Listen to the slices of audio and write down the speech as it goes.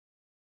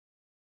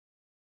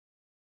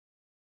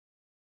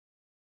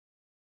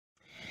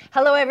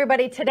Hello,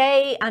 everybody.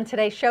 Today, on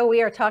today's show,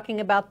 we are talking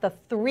about the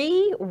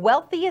 3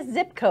 wealthiest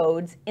zip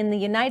codes in the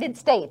United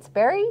States.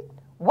 Barry,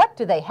 what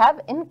do they have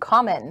in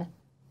common?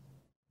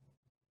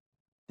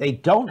 They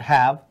don't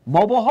have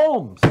mobile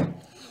homes.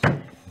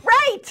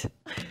 Right!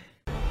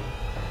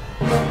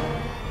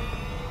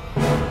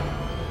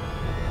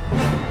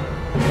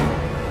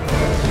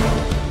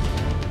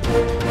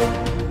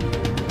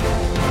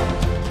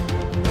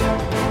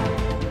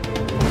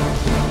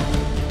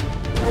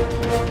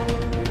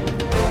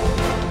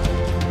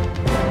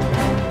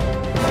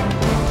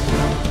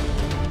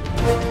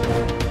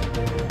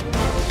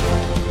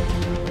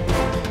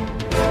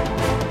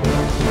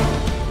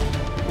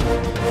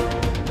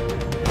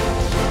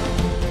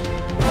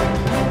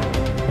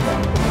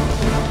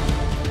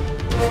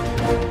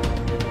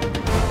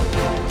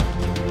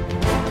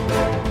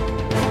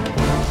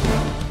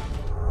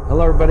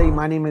 Hello, everybody.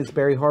 My name is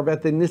Barry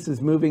Horvath, and this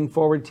is Moving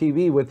Forward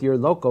TV with your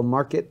local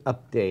market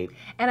update.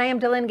 And I am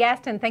Dylan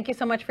Gaston. Thank you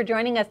so much for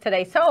joining us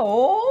today.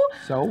 So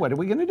what are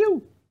we going to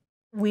do?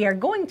 We are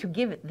going to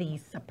give the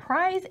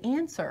surprise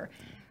answer.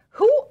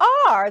 Who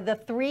are the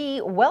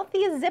 3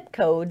 wealthiest zip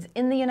codes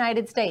in the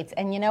United States?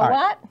 And you know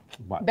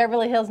What?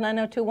 Beverly Hills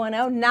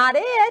 90210, not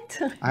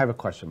it. I have a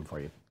question for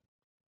you.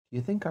 Do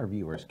you think our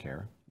viewers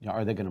care?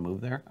 Are they going to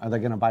move there? Are they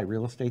going to buy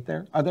real estate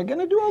there? Are they going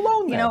to do a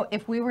loan there? You know,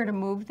 if we were to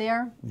move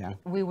there, Yeah.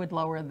 we would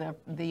lower the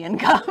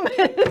income.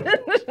 You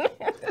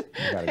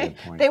got a good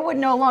point. They would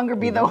no longer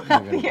be the You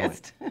got a good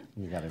wealthiest. point.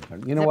 You got a good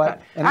point. You know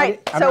what? All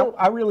right, so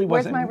I really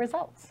where's wasn't. my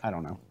results? I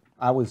don't know.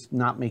 I was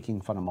not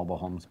making fun of mobile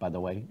homes, by the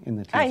way, in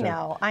the teaser.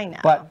 I know.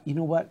 But you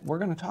know what? We're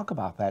going to talk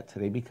about that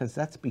today because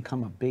that's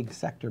become a big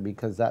sector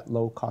because that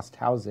low-cost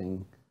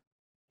housing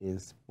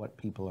is what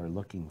people are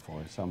looking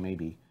for. So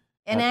maybe.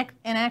 And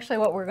actually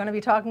what we're going to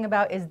be talking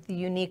about is the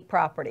unique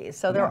properties.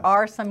 So there Yes.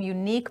 are some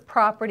unique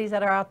properties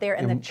that are out there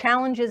and the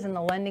challenges in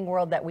the lending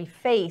world that we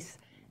face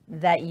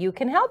that you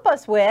can help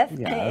us with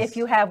Yes. if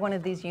you have one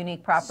of these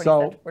unique properties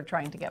So- that we're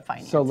trying to get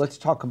financed. So let's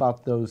talk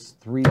about those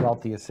 3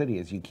 wealthiest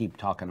cities you keep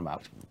talking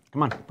about.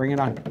 Come on, bring it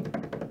on.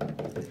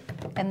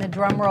 And the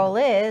drum roll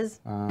is,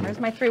 where's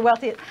my 3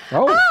 wealthiest?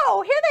 Oh.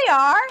 Oh, here they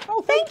are.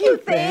 Oh, thank you,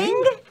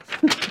 Thing.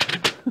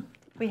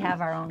 We have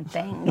our own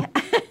Thing.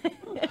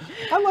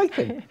 I like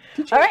that.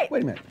 Did you, All right.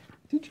 Wait a minute.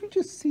 Did you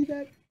just see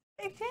that?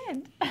 I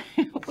did.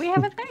 We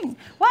have a Thing.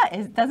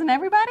 What? Doesn't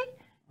everybody?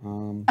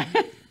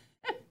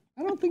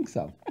 I don't think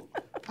so.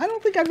 I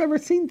don't think I've ever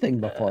seen Thing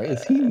before.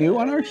 Is he new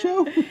on our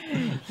show?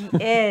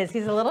 He is.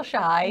 He's a little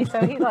shy,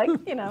 so he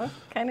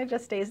kind of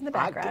just stays in the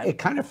background. It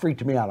kind of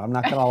freaked me out. I'm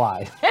not going to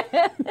lie.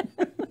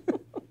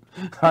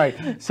 All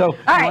right. So you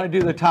want to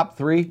do the top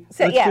 3?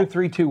 So, Let's do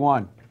 3, 2,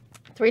 1.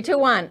 3, 2,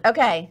 1.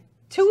 Okay.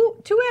 Two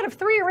out of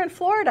 3 are in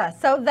Florida,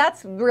 so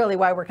that's really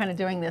why we're kind of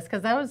doing this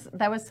because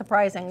that was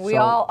surprising. We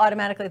all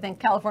automatically think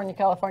California,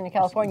 California,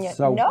 California.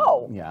 So,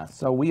 no. Yeah.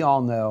 So we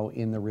all know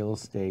in the real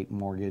estate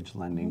mortgage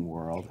lending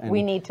world, and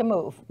We need to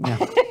move.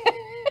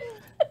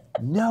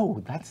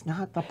 no, that's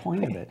not the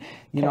point of it.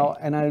 You know,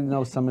 and I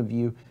know some of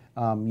you,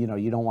 you know,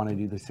 you don't want to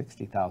do the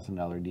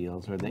 $60,000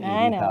 deals or the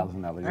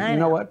 $80,000 deals. You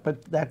know what?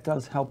 But that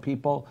does help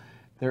people.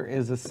 There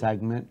is a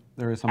segment.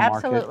 There is a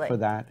market for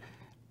that.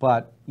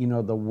 But you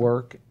know, the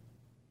work.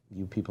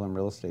 You people in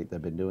real estate that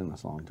have been doing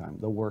this a long time,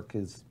 the work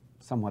is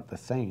somewhat the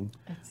same,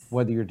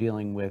 whether you're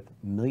dealing with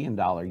 $1 million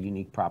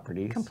unique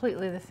properties.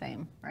 Completely the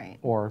same, right?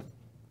 Or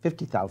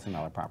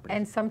 $50,000 properties.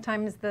 And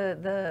sometimes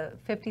the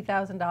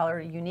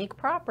 $50,000 unique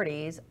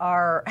properties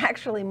are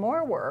actually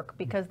more work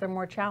because they're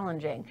more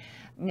challenging.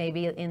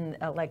 Maybe in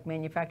like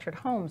manufactured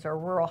homes or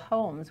rural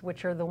homes,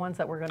 which are the ones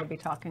that we're going to be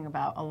talking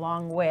about,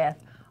 along with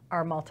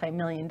our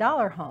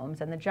multi-million-dollar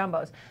homes and the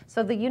jumbos.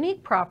 So the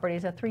unique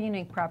properties, the 3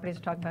 unique properties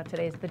we're talking about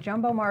today is the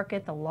jumbo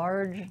market, the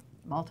large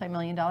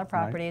multi-million-dollar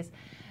properties.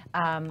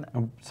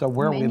 So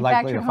where are we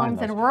likely to manufactured find homes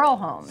those? and rural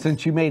homes.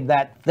 Since you made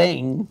that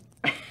thing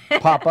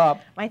pop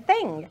up, My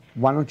Thing.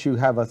 why don't you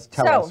have us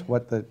tell us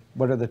what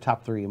are the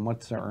top 3 and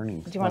what's their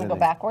earnings? Do you want to go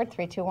backward?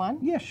 3, 2, 1?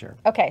 Yeah, sure.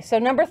 Okay, so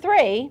number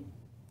 3,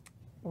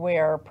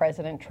 where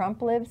President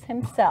Trump lives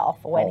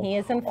himself when he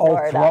is in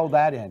Florida. Oh, throw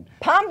that in.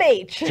 Palm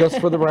Beach. Just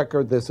for the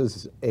record, this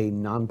is a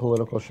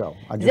non-political show.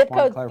 I just Zip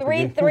want code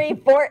clarification.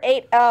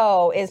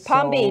 33480 is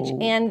Palm Beach, So-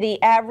 and the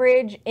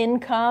average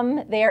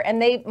income there, and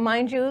they,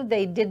 mind you,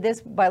 they did this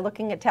by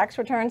looking at tax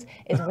returns,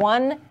 is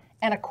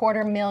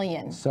 $1.25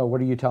 million. So what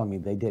are you telling me?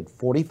 They did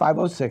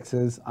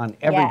 4506s on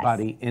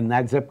everybody in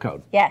that zip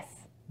code. Yes.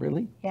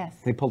 Really? Yes.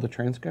 They pulled a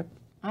transcript?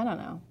 I don't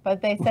know,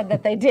 but they said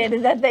that they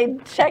did, that they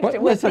checked But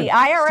it with listen, the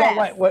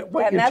IRS. So what and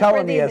you're that's telling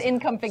where me these is,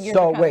 income figures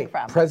so are coming wait,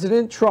 from.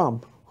 President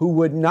Trump, who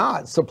would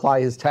not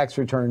supply his tax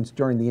returns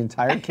during the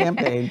entire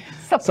campaign,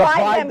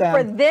 Supply them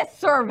for this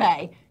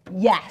survey.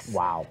 Yes.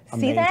 Wow.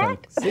 See Amazing.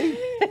 that? See?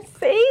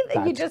 See? You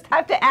That's- just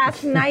have to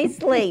ask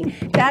nicely.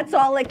 That's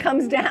all it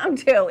comes down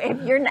to.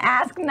 If you're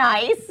ask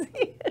nice.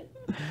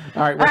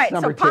 All right, All what's right,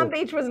 number so Palm 2?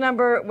 Beach was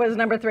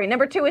number 3.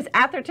 Number 2 is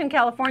Atherton,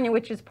 California,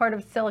 which is part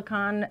of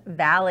Silicon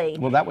Valley.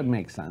 Well, that would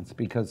make sense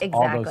because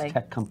all Exactly. those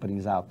tech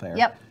companies out there,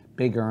 Yep.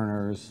 big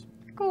earners,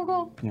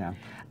 Google. Yeah.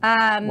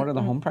 What are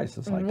the home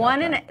prices like?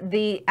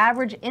 The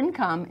average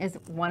income is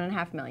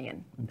 $1.5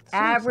 million. Seriously?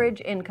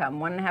 Average income,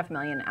 $1.5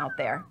 million out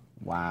there.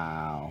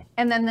 Wow.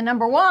 And then the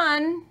number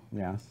one,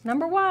 Yes.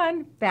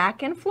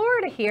 back in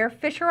Florida here,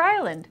 Fisher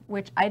Island,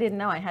 which I didn't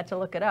know. I had to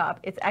look it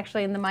up. It's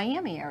actually in the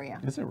Miami area.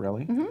 Is it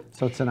really?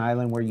 So it's an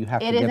island where you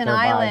have to It get is there an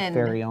by island.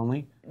 ferry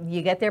only?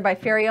 You get there by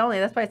ferry only.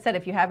 That's why I said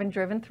if you haven't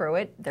driven through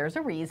it, there's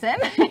a reason.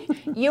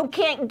 You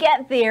can't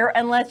get there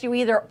unless you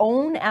either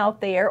own out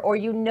there or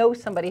you know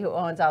somebody who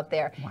owns out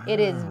there. Wow. It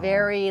is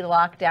very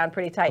locked down,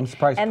 pretty tight. I'm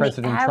surprised and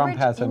President Trump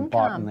hasn't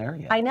bought in there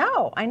yet. I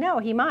know.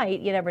 He might.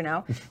 You never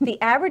know. The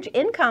average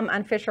income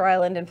on Fisher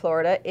Island in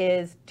Florida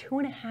is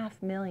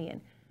 $2.5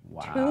 million.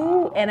 Wow.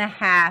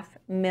 $2.5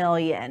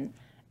 million.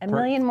 A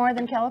million more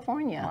than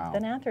California, Wow.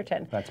 than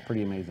Atherton. That's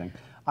pretty amazing.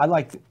 I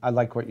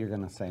like what you're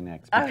going to say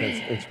next because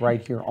it's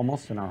right here,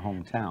 almost in our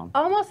hometown.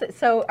 Almost.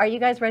 So are you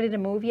guys ready to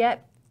move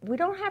yet? We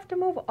don't have to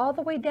move all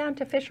the way down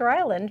to Fisher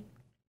Island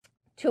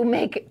to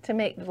make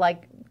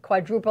like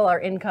quadruple our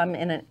income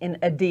in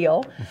a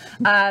deal.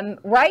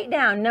 Right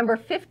now, number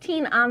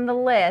 15 on the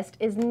list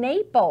is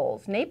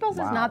Naples. Naples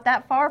is not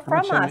that far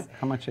from us.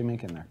 How much are they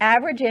making there?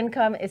 Average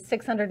income is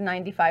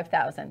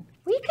 $695,000.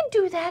 We can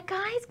do that,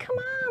 guys. Come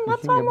on,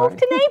 let's can all get move by.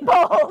 to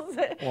Naples.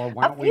 Or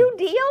why A don't few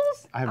we-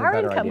 deals, I have a our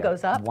better income idea.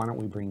 goes up. Why don't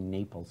we bring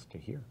Naples to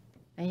here?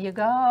 There you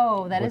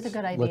go. That is a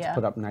good idea. Let's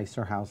put up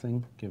nicer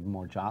housing, give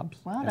more jobs.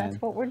 Well, that's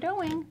and- what we're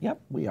doing. Yep,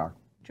 we are.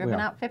 Driven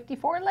out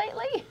 54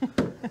 lately.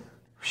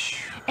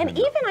 And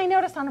even I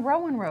noticed on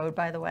Rowan Road,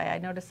 by the way, I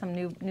noticed some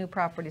new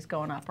properties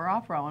going up or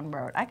off Rowan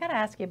Road. I got to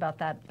ask you about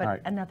that, but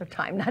right. another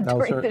time, not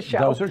during the show.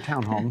 Those are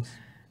townhomes.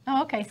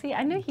 Oh, okay. See,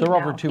 I knew he They're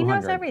over He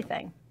knows 200.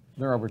 everything.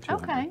 They're over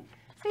 200. Okay.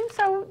 Seems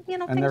so, And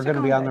things they're are going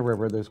to be going on the good.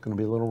 river. There's going to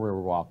be a little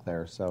river walk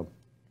there, so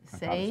I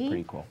thought it was See?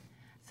 pretty cool.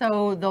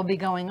 So they'll be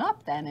going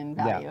up then in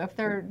value. Yeah. If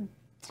they're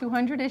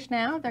 200-ish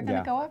now, they're going to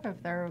Yeah. go up.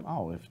 If they're If the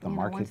once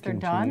market they're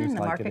done continues and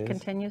the like market it is.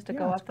 continues to Yeah,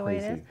 go it's up the way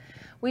it is. crazy.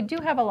 We do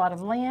have a lot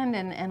of land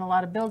and a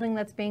lot of building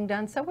that's being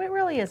done, so it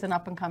really is an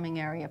up-and-coming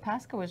area.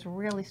 Pasco is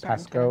really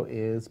starting Pasco to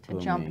is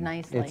booming. jump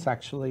nicely. It's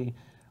actually,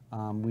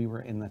 we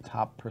were in the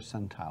top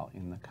percentile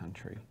in the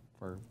country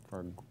for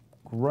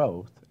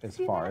growth as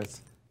far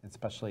as,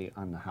 especially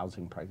on the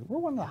housing price. We're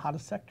one of the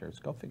hottest sectors,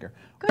 go figure.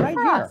 Good right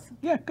for here. us.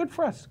 Yeah, good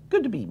for us.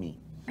 Good to be me.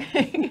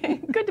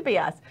 Good to be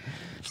us.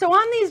 So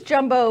on these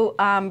jumbo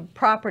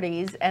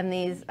properties and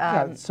these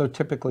So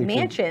typically for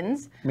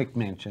mansions,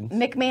 McMansions.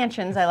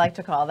 McMansions, I like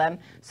to call them.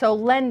 So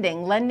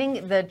lending,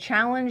 the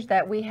challenge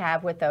that we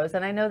have with those,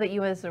 and I know that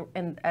you as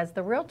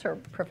the realtor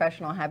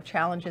professional have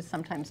challenges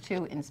sometimes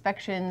too,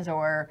 inspections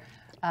or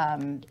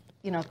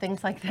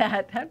things like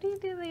that. How do you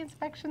do the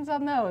inspections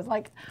on those?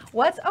 Like,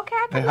 I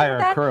They could hire do a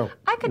that. crew.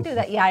 I could do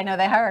that. Yeah, I know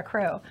they hire a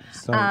crew.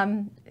 So-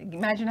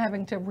 Imagine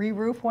having to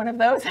re-roof one of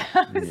those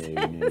houses.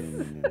 No,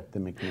 the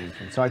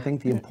McMansion. So I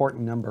think the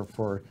important number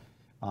for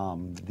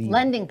the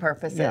Lending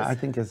purposes. Yeah, I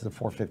think is the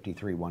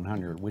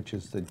 453-100, which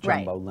is the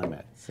jumbo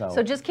limit.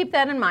 So just keep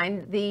that in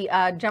mind. The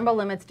jumbo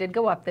limits did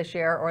go up this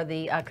year, or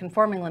the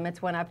conforming limits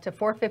went up to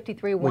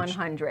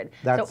 453-100. So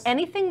that's-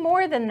 anything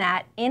more than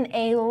that in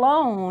a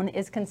loan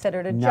is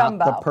considered a not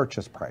jumbo. the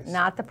purchase price.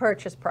 Not the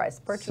purchase price.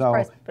 But if and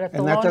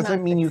the that loan doesn't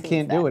amount mean you exceeds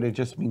can't do that. it. It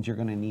just means you're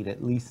going to need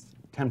at least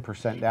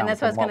 10% down. And that's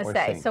what I was from going to we're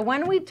say. seeing. So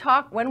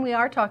when we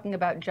are talking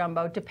about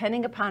jumbo,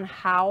 depending upon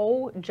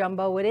how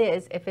jumbo it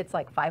is, if it's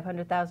like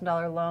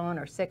 $500,000 loan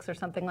or $6 or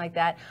something like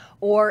that,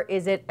 or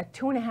is it a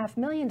 $2.5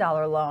 million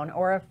loan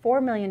or a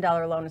 $4 million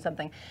loan or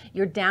something,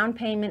 your down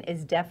payment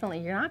is definitely,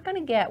 you're not going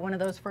to get one of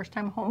those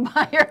first-time home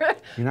buyer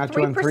You're not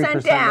doing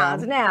 3%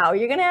 downs. down? Now,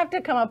 you're going to have to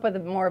come up with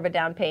more of a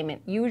down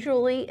payment.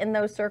 Usually in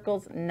those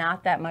circles,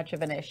 not that much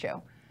of an issue.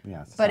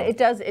 Yes. But it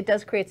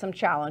does create some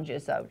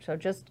challenges though. So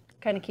just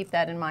kind of keep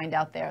that in mind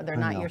out there. They're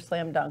not your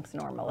slam dunks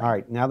normally. All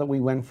right, now that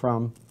we went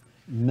from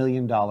 $1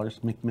 million,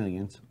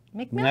 McMillions.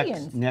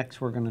 McMillions.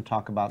 Next, we're going to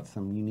talk about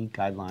some unique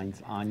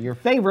guidelines on your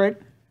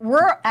favorite.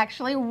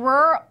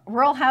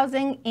 Rural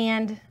housing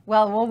and,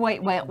 well, we'll wait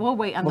on the We'll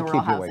rural keep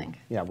you housing. waiting.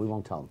 Yeah, we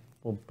won't tell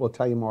them. We'll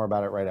tell you more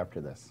about it right after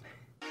this.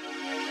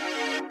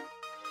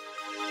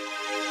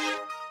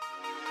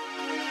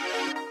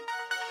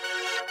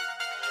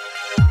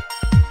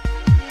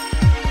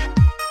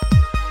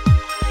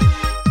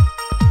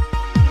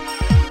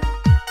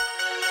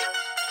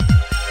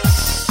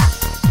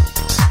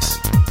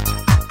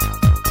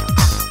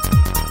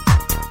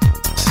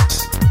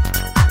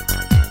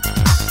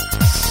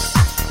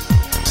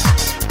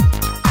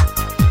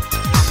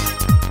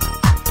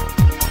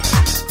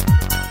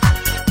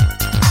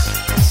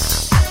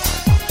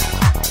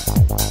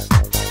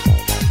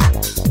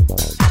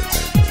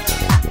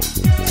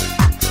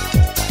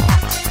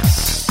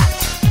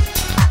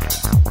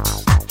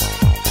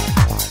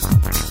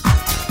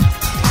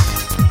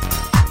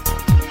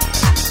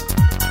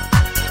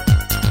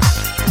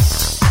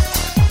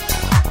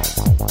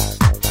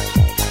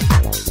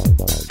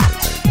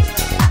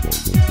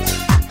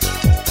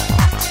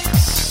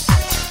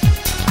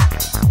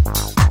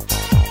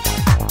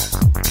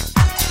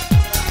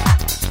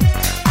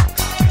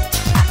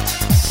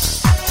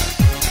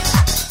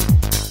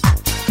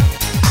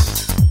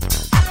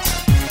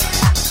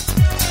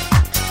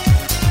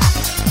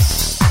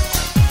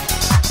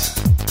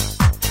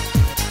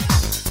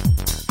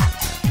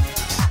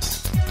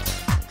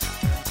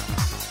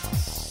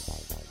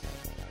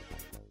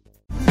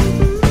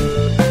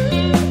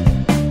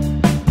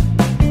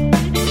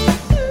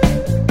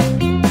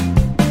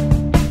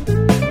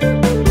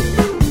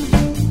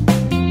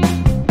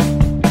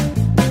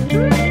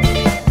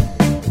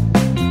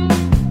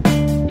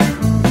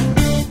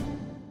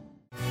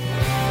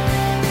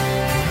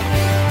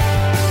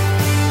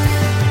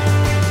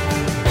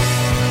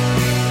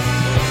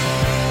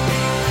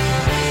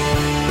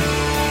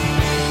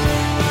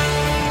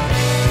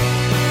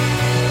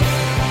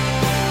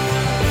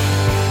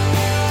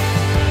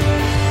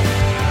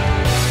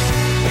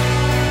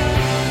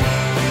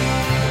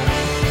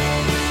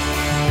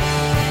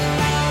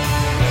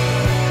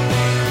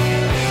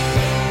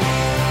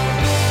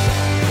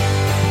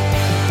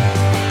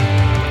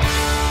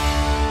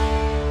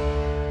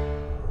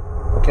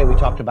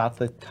 about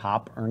the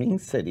top earning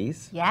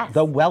cities. Yes.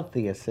 The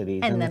wealthiest cities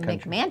in And the the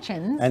country.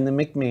 McMansions. And the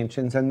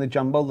McMansions and the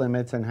jumbo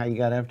limits and how you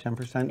got to have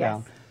 10%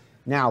 down. Yes.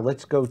 Now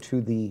let's go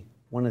to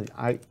one of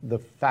the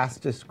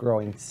fastest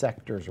growing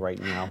sectors right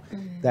now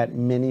that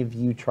many of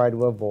you try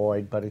to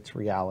avoid, but it's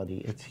reality.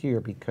 It's here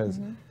because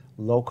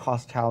low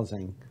cost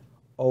housing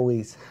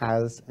always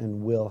has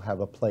and will have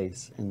a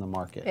place in the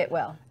market. It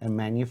will. And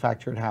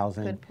manufactured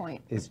housing Good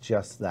point. is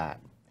just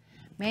that.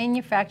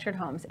 Manufactured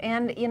homes.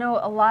 And, you know,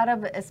 a lot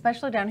of,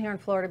 especially down here in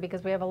Florida,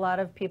 because we have a lot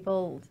of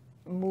people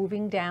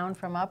moving down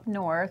from up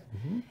north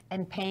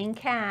and paying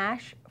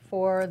cash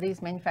for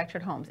these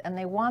manufactured homes. And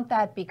they want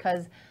that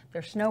because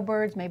they're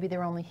snowbirds. Maybe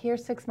they're only here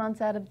 6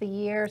 months out of the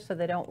year, so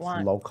they don't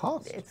want... Low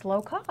cost. It's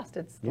low cost.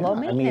 It's Yeah, low I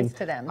maintenance mean,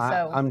 to them.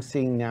 I'm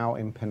seeing now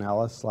in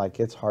Pinellas, like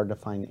it's hard to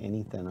find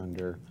anything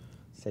under,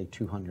 say,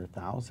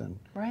 200,000.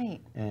 Right.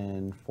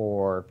 And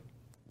for,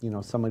 you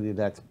know, somebody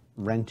that's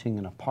renting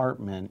an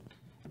apartment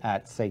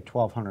at, say,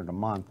 $1,200 a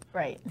month,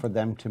 Right. for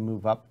them to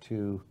move up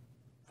to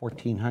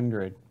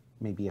 $1,400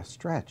 may be a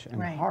stretch and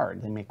Right.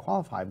 hard. They may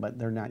qualify, but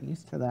they're not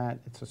used to that.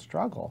 It's a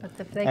struggle. But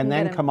if they and can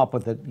then get a- come up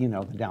with the, you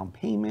know, the down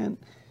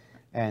payment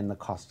and the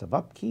cost of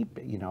upkeep.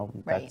 You know,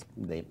 Right.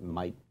 they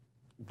might.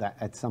 That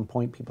at some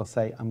point people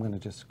say, I'm going to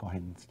just go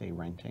ahead and stay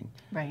renting.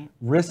 Right.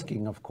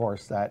 Risking, of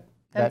course, that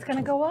That's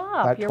gonna go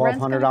up. That Your rent's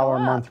gonna $1,200 go a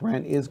month up.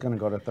 rent is going to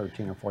go to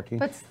 13 or 14.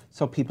 But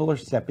So people are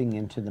stepping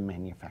into the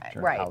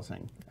manufactured Right.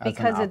 housing as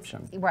Because an it's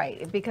option.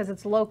 right, because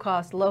it's low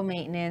cost, low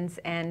maintenance,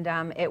 and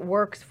it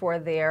works for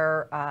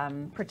their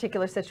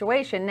particular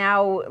situation.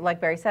 Now, like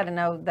Barry said, I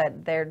know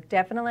that there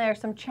definitely are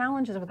some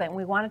challenges with it, and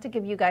we wanted to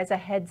give you guys a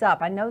heads up.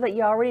 I know that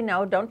you already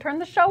know. Don't turn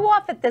the show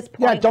off at this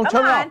point. Yeah, don't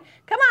Come turn it on, off.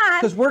 Come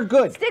on, 'Cause we're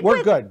good. Stick We're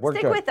with, good. We're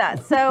stick good. with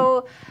us.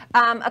 So,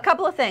 a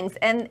couple of things,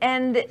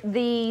 and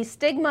the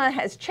stigma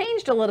has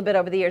changed a little bit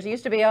over the years. It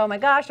used to be, oh my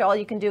gosh, all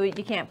you can do is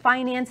you can't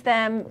finance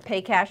them,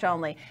 pay cash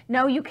only.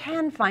 No, you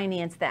can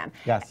finance them.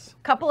 Yes.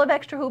 Couple of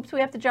extra hoops we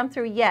have to jump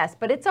through, yes,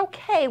 but it's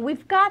okay.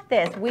 We've got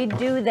this. We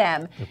do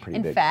them. pretty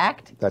In big.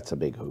 fact, That's a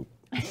big hoop.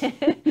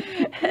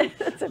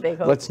 it's a big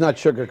hoop. Let's not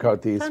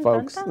sugarcoat these, Dun,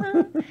 folks. dun,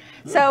 dun.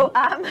 So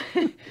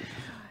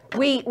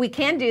we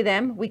can do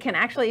them. We can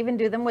actually even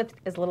do them with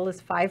as little as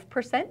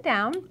 5%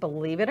 down,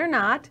 believe it or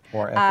not.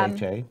 Or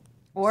FHA.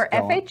 Or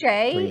Still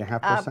FHA.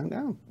 3.5%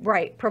 down.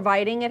 Right,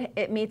 providing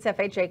it meets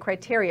FHA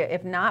criteria.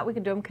 If not, we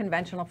can do them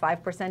conventional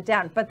 5%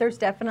 down. But there's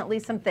definitely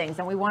some things,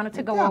 and we wanted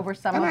to go Yeah, over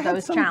some and I of had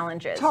those some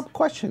challenges. Top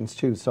questions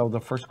too. So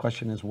the first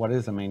question is, what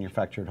is a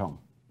manufactured home?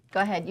 Go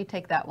ahead, you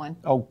take that one.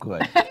 Oh,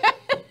 good.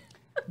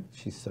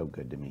 She's so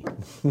good to me.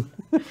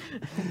 I'm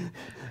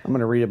going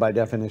to read it by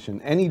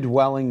definition. Any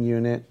dwelling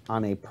unit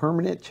on a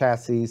permanent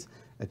chassis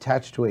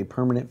attached to a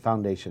permanent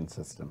foundation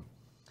system.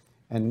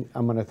 And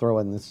I'm going to throw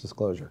in this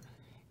disclosure.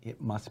 It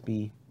must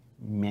be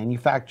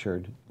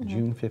manufactured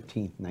June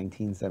 15th,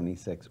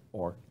 1976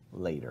 or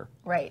later.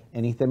 Right.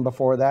 Anything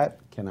before that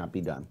cannot be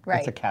done. Right.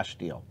 It's a cash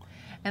deal.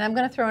 And I'm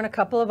going to throw in a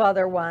couple of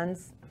other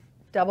ones,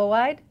 double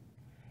wide,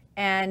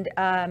 and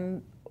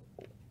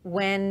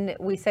when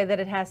we say that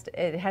it has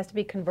to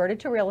be converted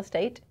to real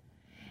estate,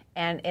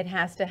 and it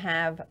has to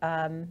have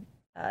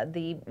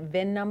the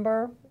VIN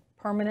number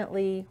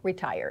permanently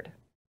retired.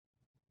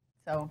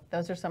 So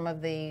those are some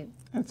of the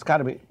It's got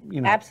to be, you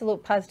know,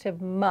 absolute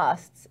positive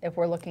musts if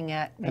we're looking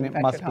at and it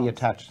manufactured must homes. be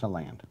attached to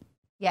land.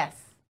 Yes.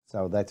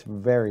 So that's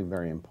very,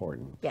 very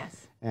important.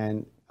 Yes.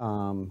 And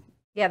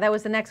Yeah, that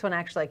was the next one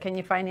actually. Can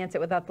you finance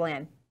it without the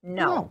land?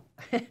 No.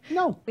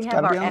 no, We it's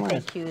have gotta our be on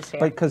land. FAQs here.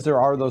 Because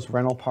there are those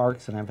rental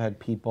parks, and I've had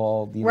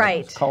people, you know,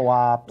 Right. those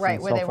co-ops, Right,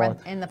 and where so they forth,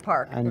 rent in the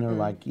park. and they're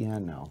like, yeah,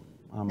 no,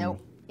 Nope.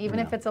 Even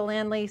you if know. it's a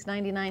land lease,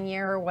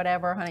 99-year or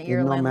whatever,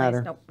 100-year No land matter.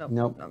 lease. Nope, nope,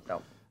 Nope. nope,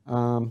 nope.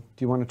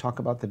 Do you want to talk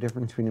about the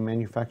difference between a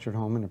manufactured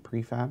home and a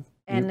prefab?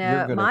 And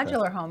You're good at this.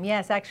 modular home,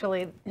 yes,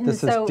 actually. This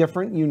so is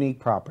different, unique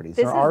properties.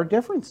 this There is- are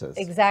differences.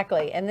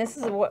 Exactly, and this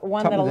is one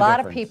Tell that me a the lot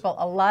of difference.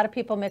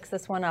 people mix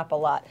this one up a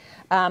lot.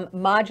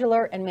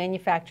 Modular and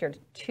manufactured,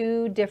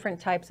 two different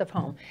types of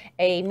home.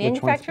 A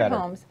manufactured better?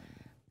 homes,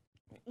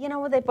 you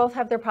know, they both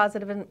have their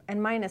positive and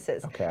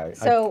minuses. Okay,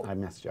 So I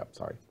messed you up.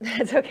 Sorry.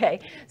 that's okay.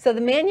 So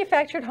the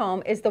manufactured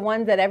home is the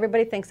one that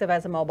everybody thinks of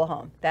as a mobile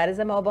home. That is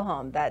a mobile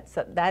home.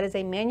 That is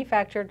a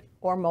manufactured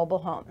or mobile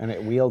home. And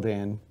it wheeled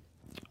in.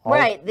 all-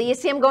 Right. You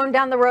see them going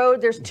down the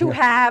road. There's two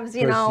halves,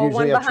 you There's know, one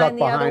usually a truck behind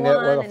the other behind one. it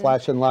with a and,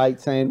 flashing light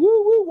saying, "Woo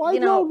woo, wide you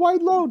know, load,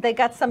 wide load." They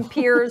got some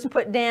piers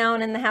put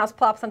down and the house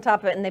plops on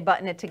top of it and they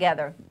button it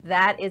together.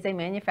 That is a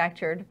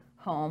manufactured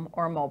home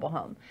or a mobile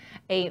home.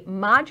 A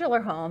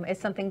modular home is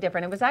something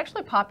different. It was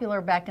actually popular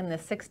back in the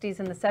 60s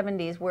and the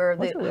 70s where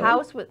Was the it really?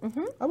 house was...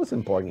 I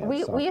wasn't born yet.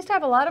 We so. used to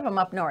have a lot of them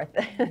up north.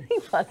 He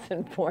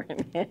wasn't born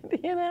yet.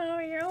 You know,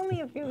 you're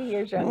only a few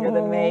years younger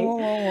than me.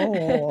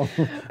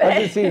 I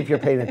can see if you're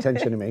paying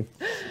attention to me.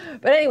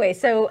 But anyway,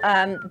 so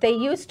they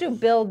used to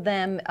build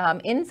them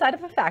inside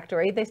of a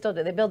factory. They still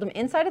do. They build them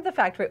inside of the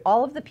factory.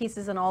 All of the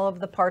pieces and all of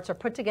the parts are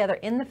put together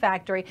in the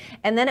factory,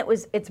 and then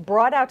it's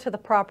brought out to the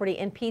property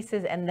in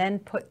pieces and then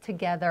put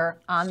together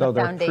on the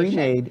foundation. So they're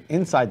pre-made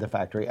inside the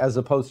factory as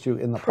opposed to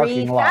in the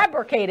parking lot.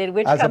 Prefabricated,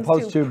 which as comes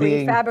opposed to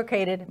being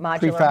prefabricated modular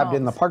prefabbed homes.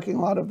 in the parking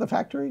lot of the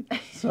factory.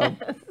 So,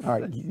 all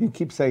right, you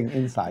keep saying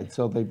inside.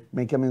 So they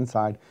make them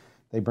inside.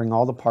 They bring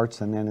all the parts,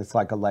 and then it's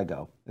like a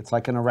Lego. It's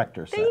like an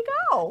erector set. There you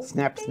go.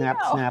 Snap, There snap,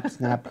 you go. snap,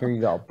 snap. Here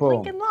you go.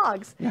 Boom. Lincoln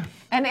Logs. Yeah.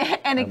 And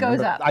it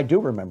goes up. I do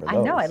remember those.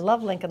 I know, I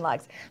love Lincoln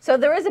Logs. So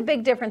there is a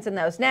big difference in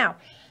those. Now,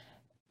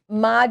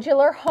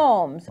 modular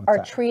homes are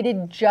that?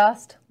 treated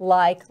just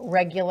like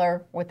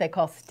regular, what they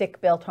call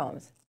stick-built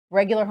homes.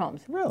 Regular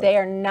homes. Really? They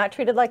are not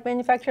treated like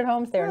manufactured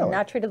homes. They are Really?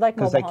 not treated like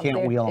 'Cause mobile they homes.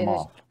 can't wheel 'em it is-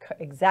 off.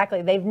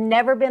 Exactly. They've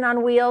never been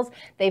on wheels.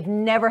 They've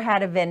never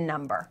had a VIN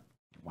number.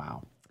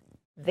 Wow.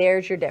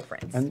 There's your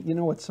difference. And you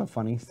know what's so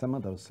funny? Some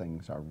of those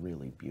things are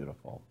really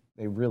beautiful.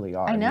 They really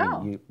are. I mean,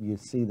 know. you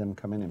see them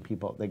come in and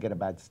people, they get a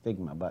bad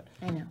stigma. But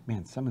I know.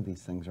 man, some of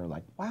these things are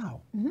like,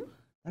 wow,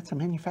 that's a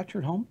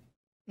manufactured home?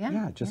 Yeah.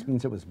 Yeah, it just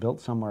means it was built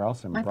somewhere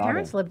else and My brought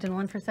parents in. lived in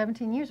one for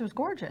 17 years. It was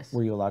gorgeous.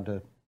 Were you allowed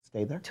to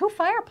stay there? 2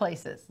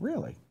 fireplaces.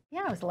 Really?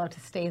 Yeah, I was allowed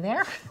to stay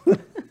there.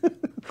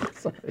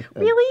 Sorry.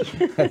 Really?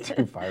 Had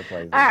 2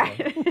 fireplaces. All right.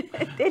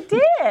 It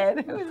did.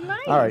 It was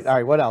nice. All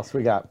right. What else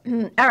we got?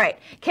 All right.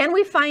 Can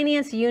we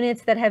finance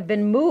units that have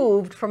been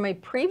moved from a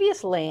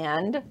previous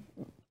land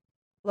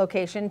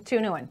location to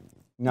a new one?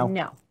 No.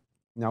 No.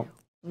 No.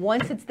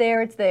 Once it's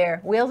there, it's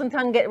there. Wheels and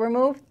tongue get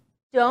removed,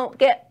 don't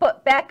get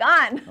put back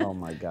on. Oh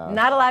my God.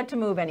 Not allowed to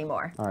move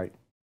anymore. All right.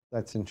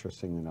 That's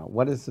interesting to know.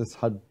 What is this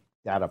HUD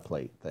data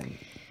plate thing?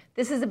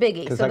 This is a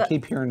biggie. Because I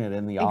keep hearing it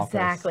in the office.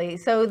 Exactly.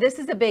 So this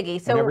is a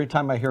biggie. So And every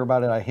time I hear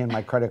about it, I hand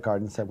my credit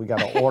card and say, we got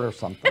to order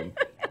something.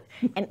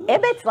 an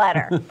IBITS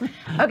letter.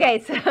 Okay,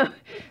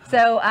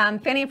 so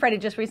Fannie and Freddie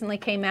just recently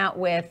came out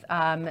with,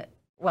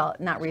 well,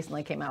 not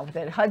recently came out with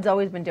it. HUD's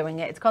always been doing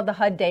it. It's called the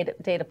HUD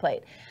data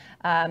plate.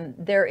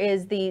 There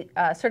is the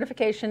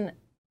certification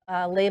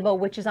label,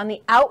 which is on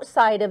the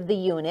outside of the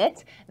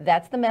unit.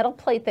 That's the metal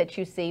plate that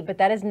you see, but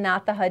that is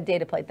not the HUD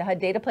data plate. The HUD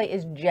data plate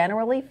is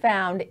generally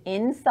found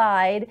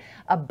inside,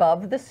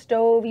 above the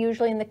stove,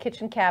 usually in the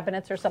kitchen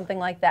cabinets or something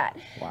like that.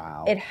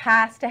 Wow. It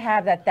has to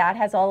have that. That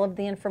has all of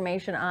the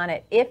information on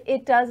it. If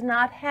it does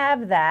not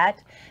have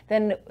that,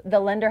 then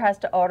the lender has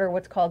to order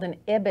what's called an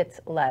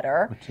IBITS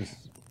letter. Which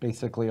is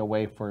basically a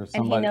way for And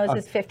somebody. he knows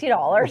it's $50.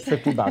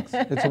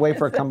 $50. It's a way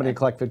for a company to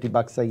collect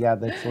 $50, say, yeah,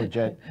 that's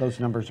legit. Those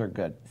numbers are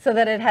good. So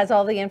that it has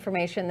all the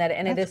information that,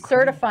 and it is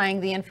certifying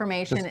the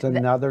information Just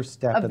another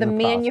step of in the the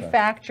process.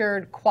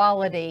 manufactured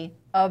quality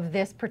of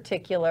this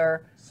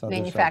particular So there's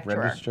a manufacturer.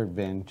 registered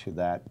VIN to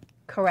that.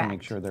 Correct. To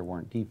make sure there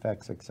weren't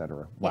defects, et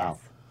cetera. Wow. Yes.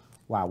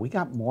 Wow, we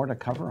got more to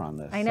cover on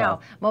this. I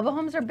know. Mobile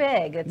homes are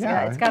big. It's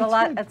Yeah, got a that's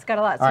lot. good. It's got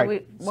a lot. All So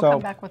right, we'll so-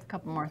 come back with a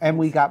couple more things. And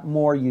we got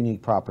more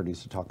unique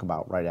properties to talk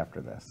about right after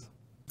this.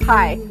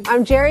 Hi,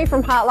 I'm Jerry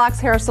from Hot Locks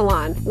Hair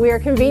Salon. We are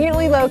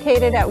conveniently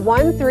located at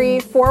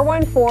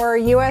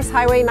 13414 US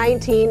Highway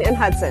 19 in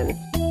Hudson.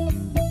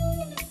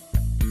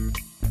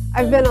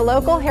 I've been a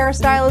local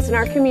hairstylist in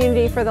our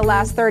community for the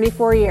last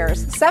 34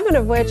 years, 7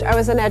 of which I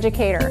was an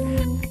educator.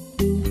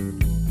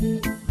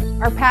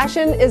 Our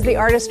passion is the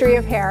artistry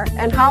of hair,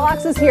 and Hot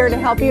Locks is here to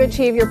help you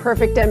achieve your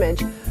perfect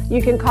image. You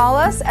can call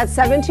us at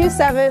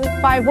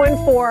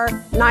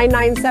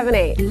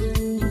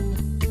 727-514-9978.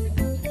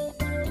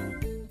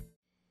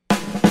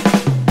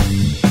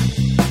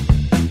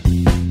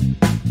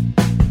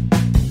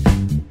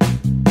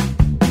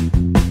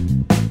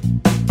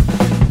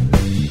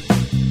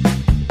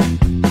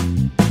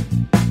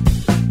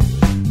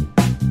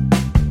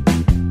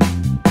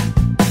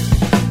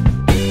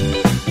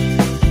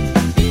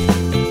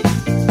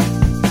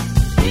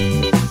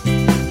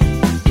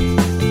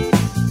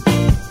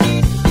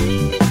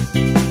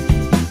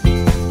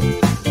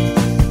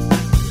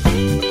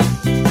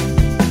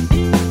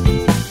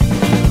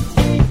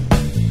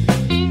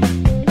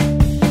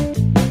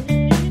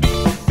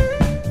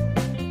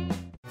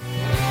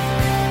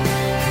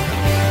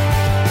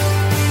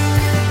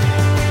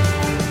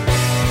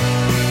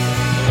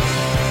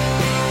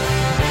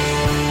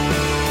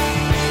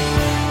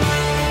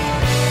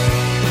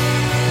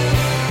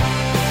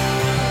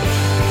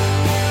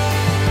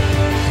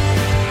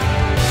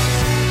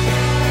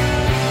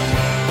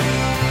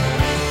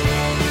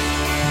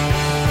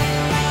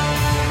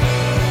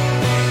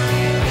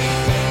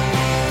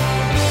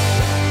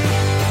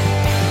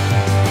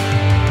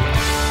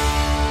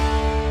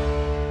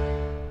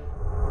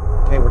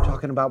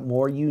 About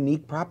more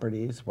unique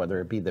properties,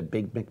 whether it be the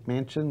big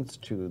McMansions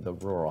to the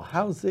rural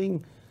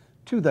housing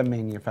to the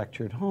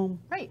manufactured home.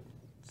 Right.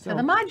 So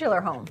the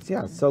modular homes.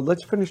 Yeah, so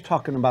let's finish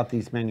talking about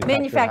these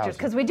manufactured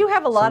Because we do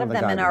have a lot of the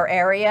them in guidance. our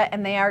area,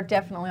 and they are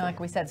definitely, like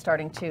we said,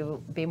 starting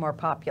to be more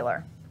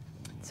popular.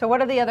 So what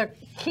are the other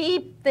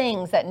key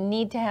things that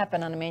need to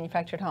happen on a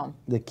manufactured home?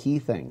 The key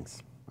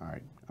things. All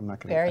right, I'm not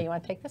going to. Barry, you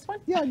want to take this one?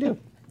 Yeah, I do.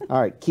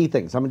 All right, key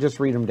things. I'm gonna just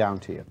read them down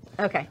to you.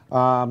 Okay.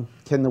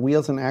 Can the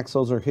wheels and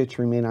axles or hitch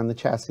remain on the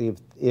chassis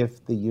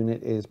if the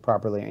unit is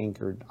properly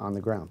anchored on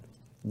the ground?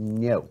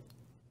 No.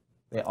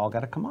 They all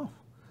got to come off.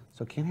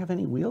 So can't have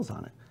any wheels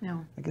on it.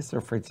 No. I guess they're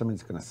afraid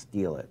somebody's going to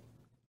steal it.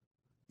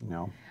 You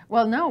know?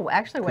 Well, no,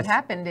 actually what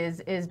happened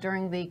is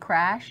during the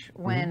crash,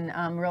 when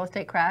real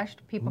estate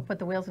crashed, people put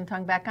the wheels and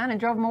tongue back on and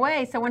drove them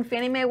away. So when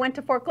Fannie Mae went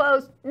to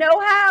foreclose, no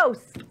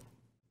house.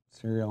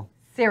 Cereal.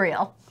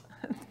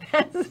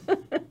 That's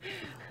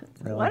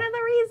Really? one of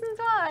the reasons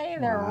why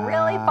they're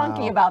really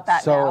funky about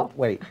that so, now.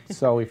 wait,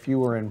 so if you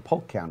were in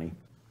Polk County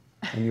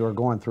and you were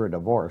going through a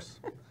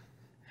divorce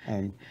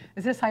and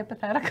Is this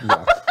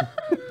hypothetical?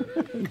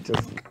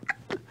 just,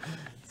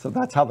 so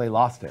that's how they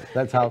lost it.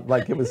 That's how,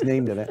 like, it was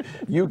named in it.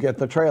 You get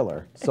the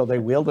trailer. So they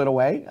wheeled it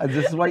away?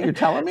 This is what you're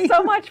telling me?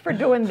 So much for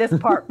doing this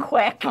part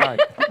quick. All right.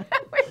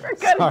 We were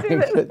going to do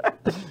this. Good.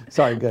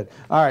 Sorry, good.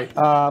 All right.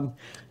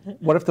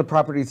 What if the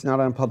property is not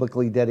on a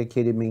publicly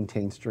dedicated,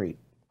 maintained street?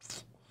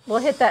 We'll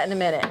hit that in a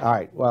minute. All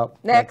right. Well,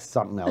 Next. that's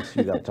something else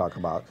you got to talk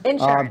about.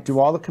 Insurance. Do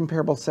all the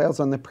comparable sales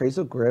on the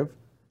appraisal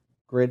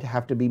grid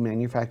have to be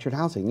manufactured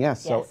housing?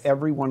 Yes. So Yes.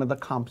 every one of the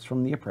comps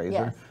from the appraiser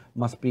Yes.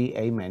 must be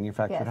a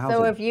manufactured Yeah, housing.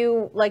 so if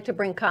you like to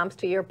bring comps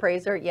to your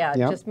appraiser, Yep.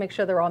 just make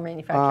sure they're all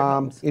manufactured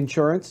homes.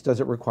 Insurance, does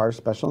it require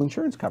special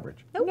insurance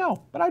coverage? Nope.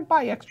 No, but I'd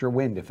buy extra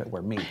wind if it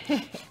were me.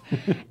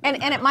 And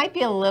it might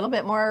be a little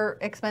bit more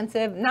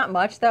expensive. Not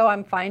much, though,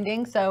 I'm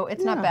finding, so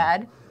it's not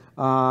bad.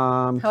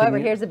 However,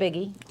 here's a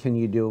biggie. Can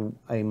you do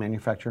a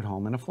manufactured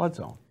home in a flood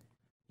zone?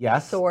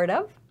 Yes. Sort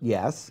of.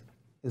 Yes,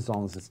 as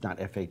long as it's not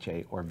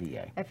FHA or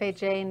VA.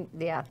 FHA,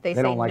 yeah, they They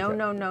say don't like no, that.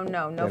 no, no,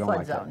 no, no They don't flood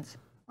like that. zones.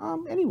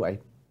 Anyway,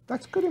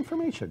 that's good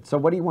information. So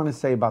what do you want to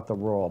say about the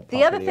rural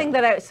The other property? thing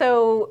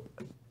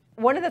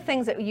one of the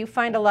things that you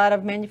find a lot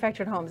of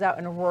manufactured homes out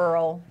in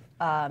rural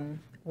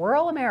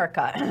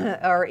America,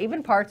 or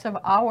even parts of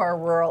our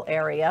rural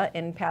area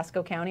in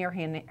Pasco County or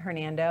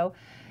Hernando.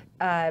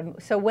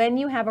 So when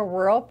you have a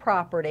rural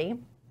property,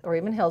 or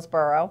even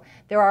Hillsborough,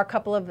 there are a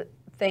couple of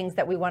things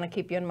that we want to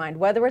keep you in mind,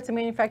 whether it's a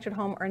manufactured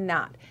home or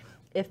not.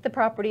 If the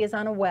property is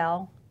on a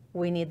well,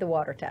 we need the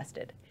water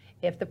tested.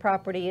 If the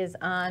property is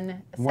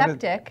on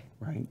septic,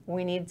 right.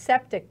 we need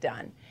septic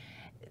done.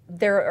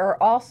 There are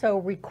also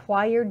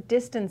required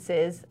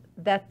distances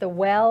that the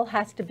well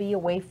has to be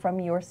away from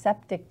your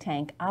septic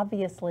tank.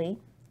 Obviously,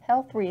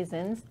 health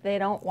reasons, they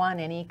don't want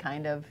any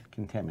kind of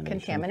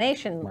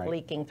contamination Right.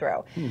 leaking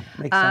through.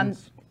 Makes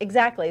sense.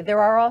 Exactly. There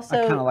are also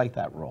I kind of like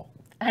that rule.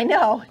 I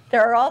know.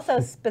 There are also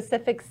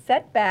specific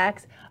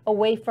setbacks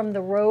away from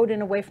the road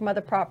and away from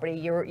other property.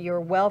 Your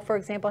well, for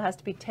example, has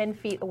to be 10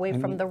 feet away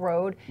from the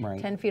road,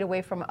 Right. 10 feet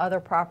away from other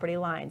property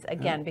lines.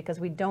 Again, because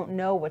we don't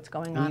know what's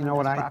going on You know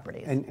those what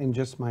properties. and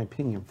just my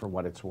opinion for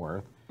what it's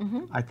worth,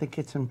 Mm-hmm. I think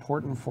it's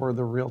important for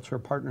the realtor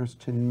partners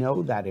to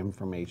know that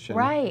information.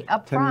 Right,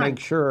 up to front. make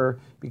sure,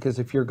 because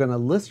if you're going to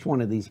list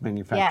one of these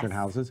manufactured Yes.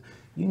 houses,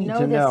 you need Know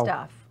to this know,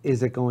 stuff.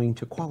 is it going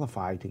to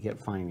qualify to get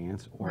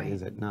finance or Right.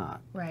 is it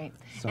not? Right,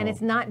 So- and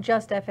it's not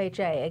just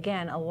FHA.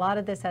 Again, a lot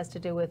of this has to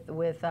do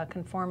with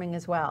conforming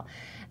as well.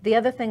 The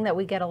other thing that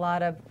we get a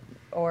lot of,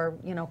 or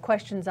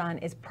questions on,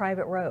 is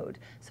private road.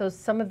 So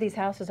some of these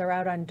houses are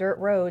out on dirt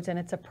roads and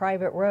it's a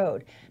private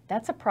road.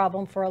 That's a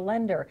problem for a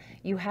lender.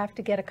 You have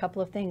to get a couple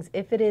of things.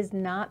 If it is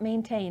not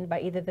maintained by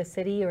either the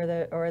city or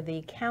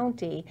the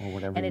county, Or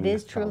whatever and it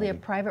is truly a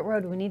municipality. private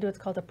road, we need what's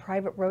called a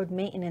private road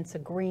maintenance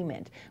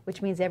agreement,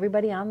 which means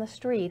everybody on the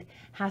street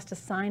has to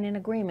sign an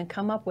agreement,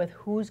 come up with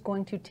who's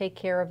going to take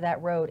care of that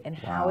road and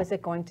how is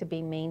it going to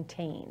be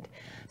maintained.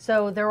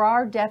 So there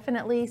are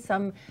definitely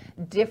some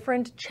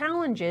different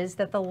challenges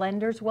that the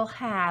lenders will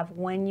have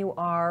when you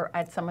are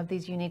at some of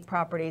these unique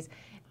properties,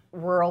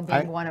 rural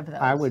being one of those.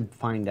 I would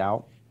find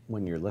out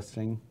when you're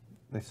listing,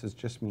 this is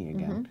just me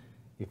again,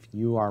 Mm-hmm. if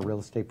you are a real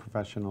estate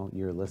professional,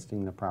 you're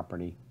listing the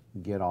property,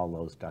 get all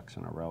those ducks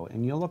in a row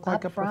and you'll look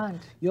like Up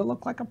front. You'll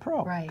look like a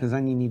pro. Right. Because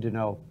then you need to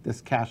know,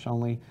 this cash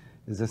only,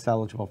 is this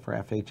eligible for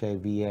FHA,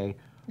 VA,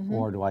 Mm-hmm.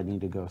 or do I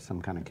need to go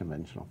some kind of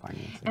conventional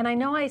financing? And I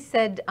know I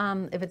said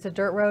if it's a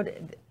dirt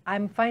road,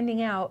 I'm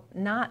finding out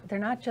they're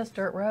not just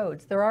dirt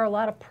roads. There are a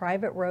lot of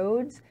private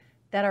roads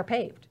that are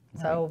paved.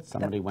 So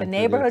Somebody the went through the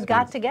neighborhood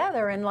got expense.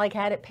 together and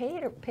had it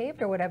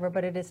paved or whatever,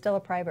 but it is still a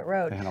private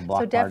road. They had a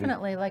block so party.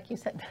 definitely, like you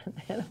said,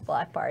 they had a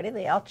block party.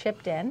 They all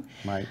chipped in.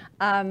 Right.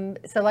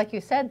 So like you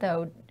said,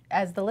 though,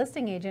 as the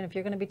listing agent, if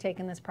you're going to be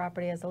taking this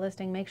property as a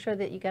listing, make sure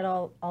that you get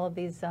all of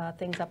these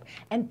things up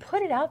and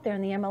put it out there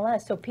in the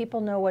MLS so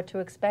people know what to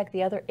expect.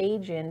 The other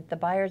agent, the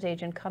buyer's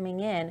agent coming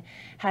in,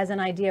 has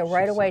an idea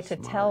right away to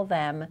tell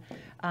them,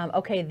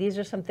 okay, these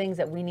are some things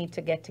that we need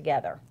to get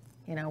together.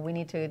 We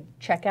need to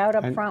check out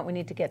up front. We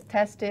need to get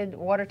tested,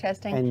 water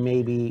testing. And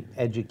maybe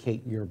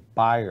educate your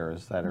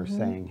buyers that Mm-hmm. are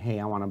saying, hey,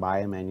 I want to buy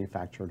a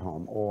manufactured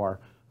home, or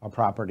a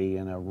property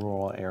in a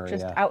rural area.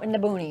 Just out in the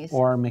boonies.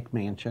 Or a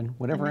McMansion,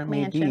 whatever it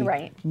may be. McMansion,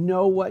 right.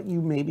 Know what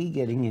you may be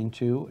getting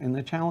into and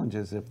the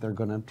challenges if they're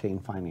going to obtain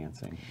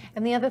financing.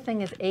 And the other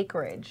thing is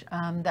acreage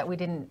that we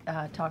didn't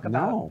talk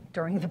about No.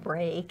 during the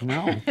break.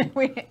 No.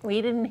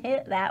 we didn't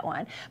hit that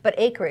one. But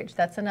acreage,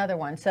 that's another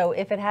one. So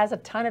if it has a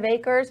ton of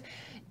acres,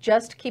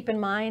 just keep in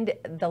mind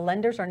the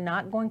lenders are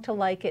not going to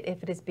like it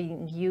if it is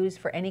being used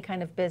for any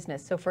kind of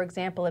business. So for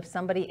example, if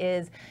somebody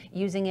is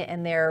using it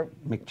in their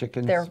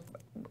McChickens.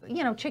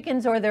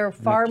 chickens, or they're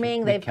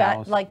farming, they've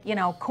got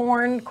McCows.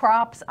 corn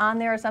crops on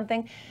there or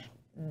something,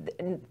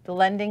 the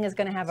lending is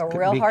going to have a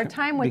real hard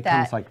time with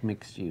that. Becomes like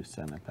mixed use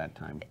then at that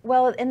time.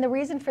 Well, and the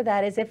reason for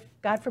that is if,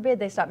 God forbid,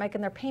 they stop making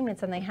their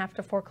payments and they have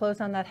to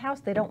foreclose on that house,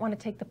 they don't want to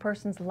take the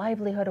person's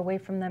livelihood away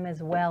from them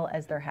as well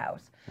as their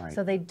house. Right.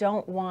 So they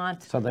don't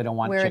want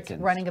chickens. where it's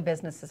running a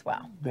business as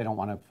well. They don't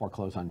want to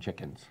foreclose on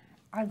chickens.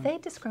 Are they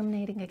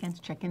discriminating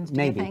against chickens, do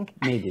Maybe, you think?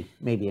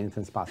 maybe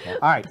anything's possible.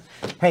 All right.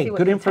 Hey, See what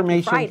good Kentucky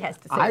information. Fried has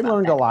to say I about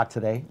learned that. a lot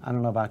today. I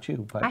don't know about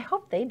you, but I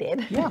hope they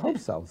did. yeah, I hope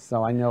so.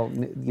 So I know,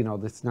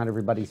 this is not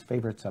everybody's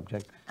favorite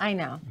subject. I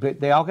know. But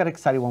they all got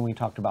excited when we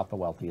talked about the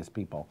wealthiest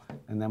people.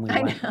 And then we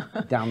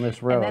went down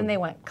this road. And then they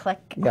went click.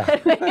 Yeah.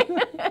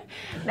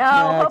 No,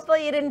 Next.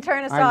 hopefully you didn't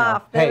turn us I know.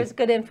 off. There Hey, was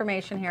good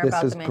information here This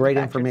about is the great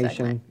manufactured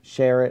information. segment.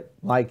 Share it,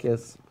 like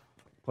us,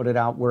 put it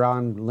out. We're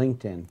on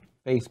LinkedIn,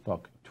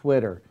 Facebook,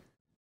 Twitter,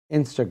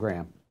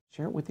 Instagram.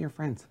 Share it with your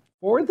friends.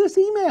 Forward this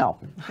email.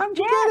 How'd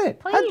you Yes, get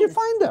it? How'd you please.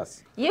 find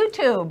us?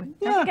 YouTube.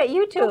 Yeah, Don't forget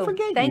YouTube. don't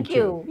forget Thank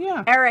YouTube. you,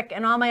 Yeah. Eric,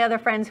 and all my other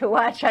friends who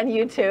watch on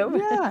YouTube.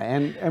 Yeah,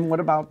 and what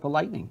about the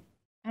lightning?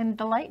 And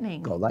the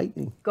Lightning. Go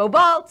lightning. Go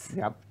Bolts.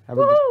 Yep. Have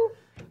a good, Woo!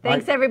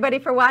 Thanks everybody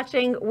for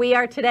watching. We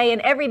are Today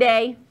and Every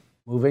Day.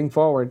 moving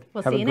forward.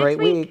 We'll Have see a you great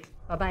next week.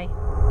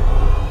 Bye-bye.